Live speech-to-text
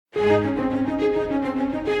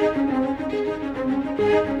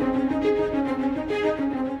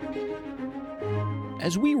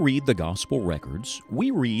As we read the gospel records,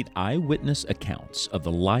 we read eyewitness accounts of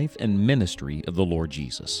the life and ministry of the Lord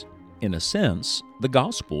Jesus. In a sense, the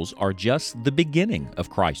Gospels are just the beginning of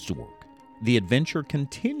Christ's work. The adventure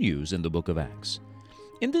continues in the book of Acts.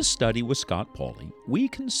 In this study with Scott Pauley, we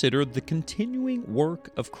consider the continuing work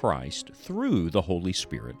of Christ through the Holy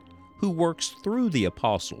Spirit, who works through the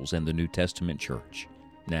apostles and the New Testament church.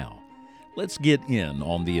 Now, let's get in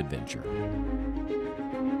on the adventure.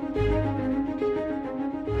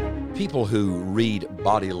 People who read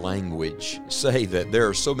body language say that there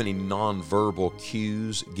are so many nonverbal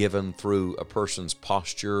cues given through a person's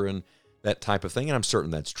posture and that type of thing, and I'm certain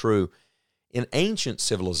that's true. In ancient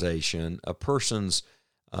civilization, a person's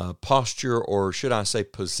posture, or should I say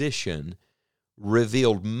position,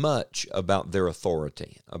 revealed much about their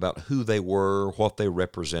authority, about who they were, what they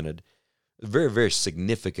represented. Very, very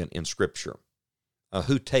significant in Scripture.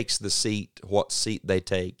 Who takes the seat, what seat they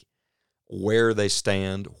take, where they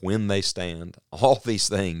stand, when they stand, all these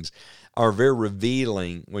things are very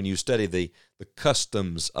revealing when you study the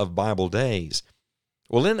customs of Bible days.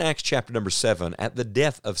 Well, in Acts chapter number 7, at the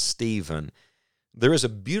death of Stephen, there is a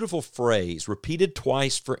beautiful phrase repeated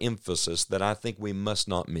twice for emphasis that I think we must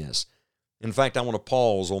not miss. In fact, I want to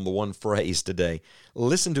pause on the one phrase today.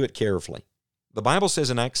 Listen to it carefully. The Bible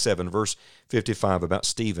says in Acts 7, verse 55 about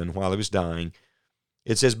Stephen while he was dying,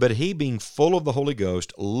 it says, "But he, being full of the Holy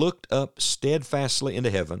Ghost, looked up steadfastly into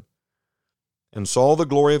heaven and saw the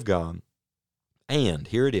glory of God, and,"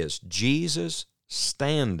 here it is, "Jesus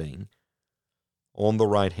standing on the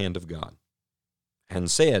right hand of God, and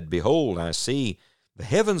said, Behold, I see the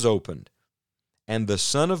heavens opened, and the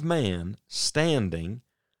Son of Man standing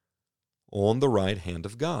on the right hand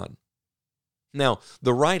of God." Now,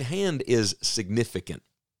 the right hand is significant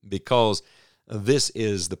because this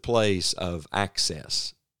is the place of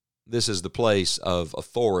access. This is the place of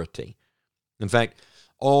authority. In fact,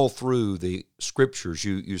 all through the Scriptures,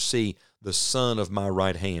 you see the Son of my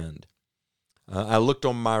right hand. I looked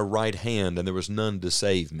on my right hand, and there was none to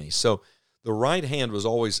save me. So the right hand was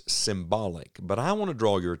always symbolic. But I want to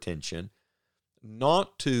draw your attention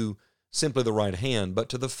not to simply the right hand, but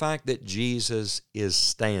to the fact that Jesus is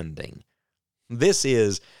standing. This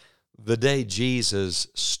is the day Jesus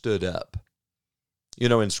stood up. You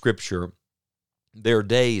know, in Scripture, there are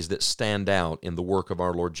days that stand out in the work of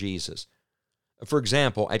our Lord Jesus. For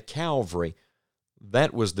example, at Calvary,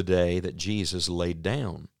 that was the day that Jesus laid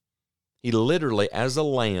down. He literally, as a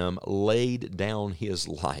lamb, laid down his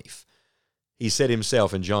life. He said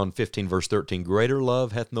himself in John 15, verse 13, "Greater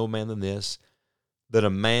love hath no man than this, that a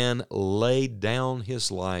man laid down his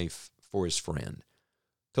life for his friend."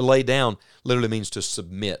 To lay down literally means to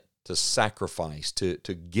submit, to sacrifice, to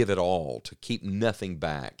give it all, to keep nothing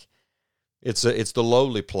back. It's the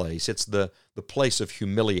lowly place. It's the place of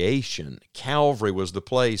humiliation. Calvary was the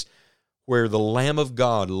place where the Lamb of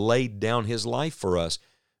God laid down his life for us.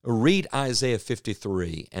 Read Isaiah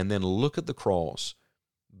 53 and then look at the cross.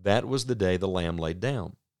 That was the day the Lamb laid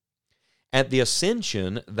down. At the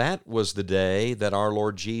ascension, that was the day that our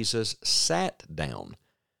Lord Jesus sat down.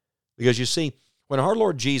 Because you see, when our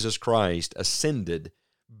Lord Jesus Christ ascended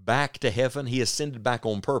back to heaven, he ascended back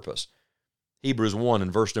on purpose. Hebrews 1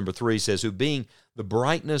 and verse number 3 says, "Who being the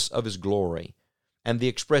brightness of his glory and the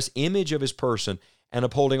express image of his person, and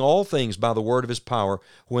upholding all things by the word of his power,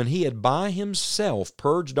 when he had by himself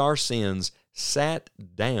purged our sins, sat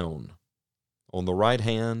down on the right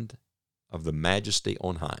hand of the majesty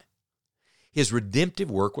on high." His redemptive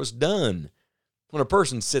work was done. When a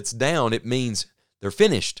person sits down, it means they're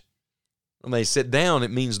finished. When they sit down,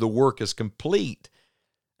 it means the work is complete.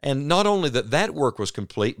 And not only that work was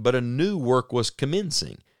complete, but a new work was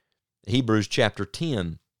commencing. Hebrews chapter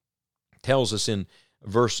 10 tells us in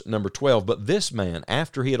verse number 12, "But this man,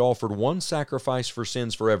 after he had offered one sacrifice for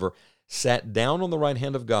sins forever, sat down on the right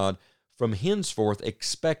hand of God, from henceforth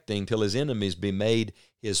expecting till his enemies be made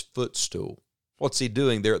his footstool." What's he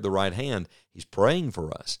doing there at the right hand? He's praying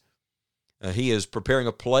for us. He is preparing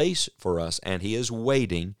a place for us, and he is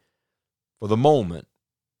waiting for the moment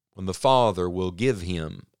when the Father will give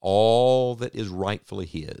him all that is rightfully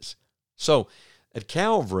his. So, at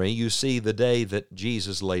Calvary, you see the day that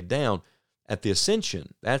Jesus laid down. At the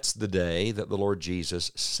ascension, that's the day that the Lord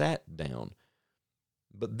Jesus sat down.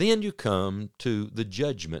 But then you come to the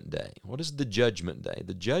judgment day. What is the judgment day?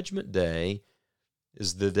 The judgment day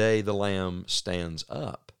is the day the Lamb stands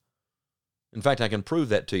up. In fact, I can prove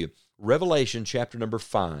that to you. Revelation chapter number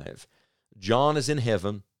 5. John is in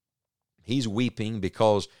heaven. He's weeping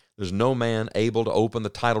because there's no man able to open the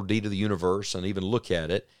title deed of the universe and even look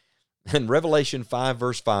at it. In Revelation 5,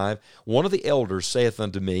 verse 5, one of the elders saith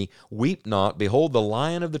unto me, Weep not, behold, the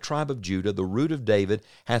Lion of the tribe of Judah, the root of David,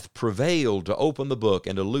 hath prevailed to open the book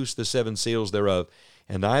and to loose the seven seals thereof.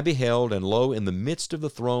 And I beheld, and lo, in the midst of the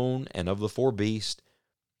throne and of the four beasts,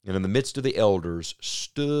 and in the midst of the elders,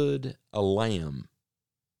 stood a lamb,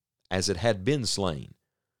 as it had been slain.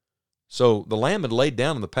 So the lamb had laid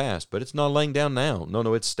down in the past, but it's not laying down now.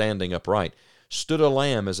 No, it's standing upright. Stood a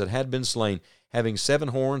lamb as it had been slain, having 7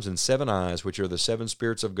 horns and 7 eyes, which are the 7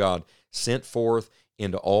 spirits of God, sent forth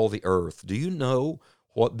into all the earth. Do you know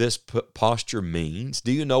what this posture means?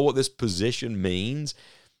 Do you know what this position means?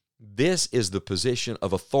 This is the position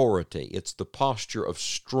of authority. It's the posture of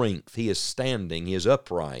strength. He is standing. He is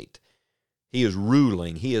upright. He is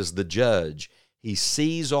ruling. He is the judge. He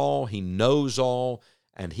sees all. He knows all.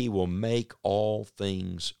 And He will make all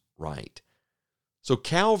things right. So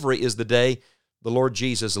Calvary is the day the Lord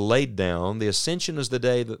Jesus laid down. The ascension is the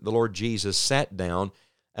day that the Lord Jesus sat down.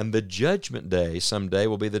 And the judgment day someday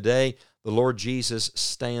will be the day the Lord Jesus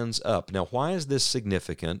stands up. Now, why is this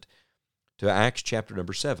significant to Acts chapter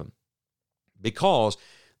number 7? Because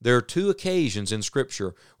there are 2 occasions in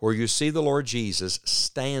Scripture where you see the Lord Jesus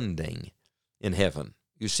standing in heaven.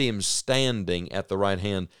 You see Him standing at the right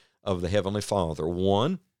hand of the Heavenly Father.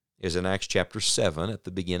 One is in Acts chapter 7 at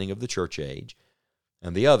the beginning of the church age,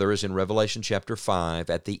 and the other is in Revelation chapter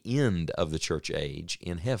 5 at the end of the church age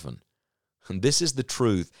in heaven. And this is the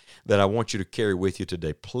truth that I want you to carry with you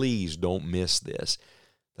today. Please don't miss this,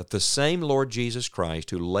 that the same Lord Jesus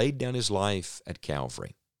Christ who laid down His life at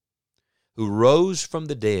Calvary, who rose from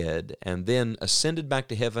the dead and then ascended back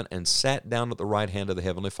to heaven and sat down at the right hand of the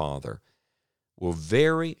Heavenly Father, will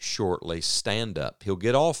very shortly stand up. He'll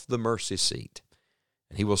get off the mercy seat,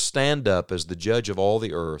 and He will stand up as the judge of all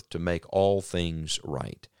the earth to make all things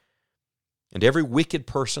right. And every wicked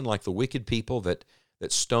person, like the wicked people that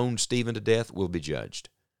stoned Stephen to death, will be judged.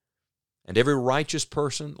 And every righteous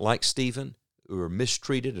person, like Stephen, who are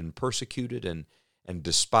mistreated and persecuted and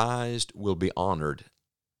despised, will be honored.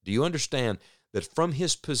 Do you understand that from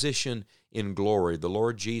His position in glory, the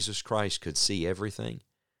Lord Jesus Christ could see everything?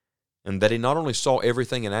 And that He not only saw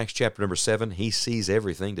everything in Acts chapter number 7, He sees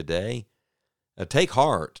everything today. Take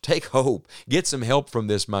heart, take hope, get some help from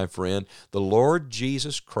this, my friend. The Lord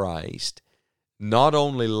Jesus Christ not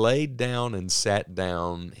only laid down and sat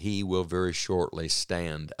down, He will very shortly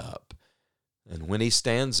stand up. And when He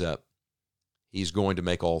stands up, He's going to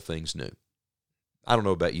make all things new. I don't know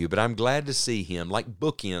about you, but I'm glad to see Him like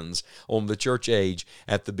bookends on the church age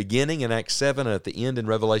at the beginning in Acts 7 and at the end in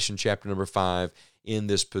Revelation chapter number 5 in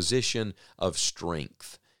this position of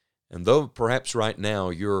strength. And though perhaps right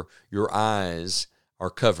now your eyes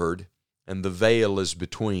are covered and the veil is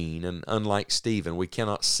between, and unlike Stephen, we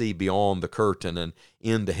cannot see beyond the curtain and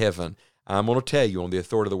into heaven, I'm going to tell you on the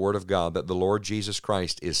authority of the Word of God that the Lord Jesus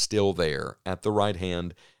Christ is still there at the right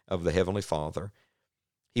hand of the Heavenly Father.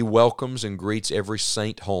 He welcomes and greets every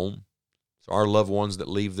saint home. So our loved ones that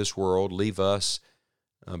leave this world leave us,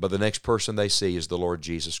 but the next person they see is the Lord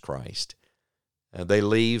Jesus Christ. They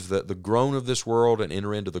leave the groan of this world and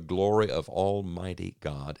enter into the glory of Almighty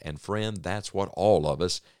God. And friend, that's what all of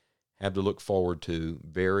us have to look forward to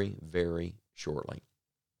very, very shortly.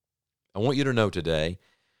 I want you to know today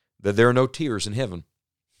that there are no tears in heaven,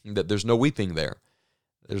 that there's no weeping there.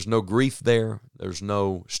 There's no grief there. There's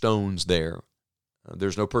no stones there.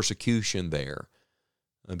 There's no persecution there,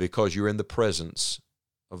 because you're in the presence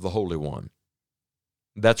of the Holy One.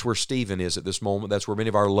 That's where Stephen is at this moment. That's where many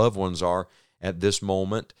of our loved ones are at this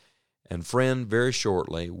moment. And friend, very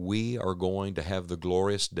shortly, we are going to have the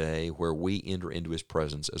glorious day where we enter into His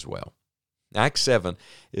presence as well. Acts 7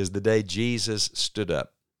 is the day Jesus stood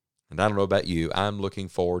up. And I don't know about you, I'm looking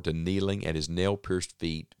forward to kneeling at His nail-pierced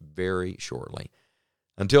feet very shortly.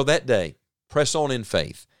 Until that day, press on in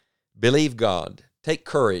faith, believe God, take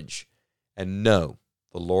courage, and know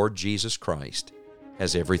the Lord Jesus Christ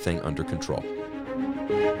has everything under control.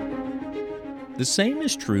 The same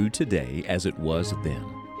is true today as it was then.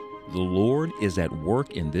 The Lord is at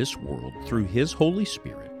work in this world through His Holy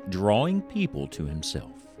Spirit, drawing people to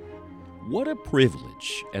Himself. What a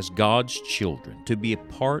privilege as God's children to be a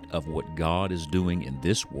part of what God is doing in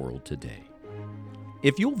this world today.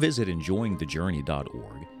 If you'll visit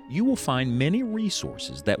enjoyingthejourney.org, you will find many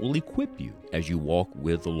resources that will equip you as you walk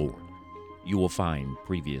with the Lord. You will find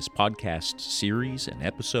previous podcast series and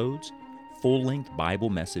episodes, full-length Bible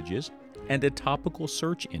messages, and a topical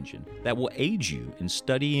search engine that will aid you in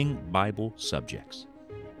studying Bible subjects.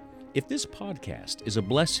 If this podcast is a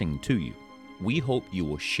blessing to you, we hope you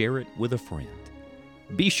will share it with a friend.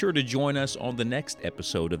 Be sure to join us on the next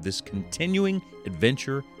episode of this continuing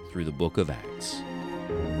adventure through the book of Acts.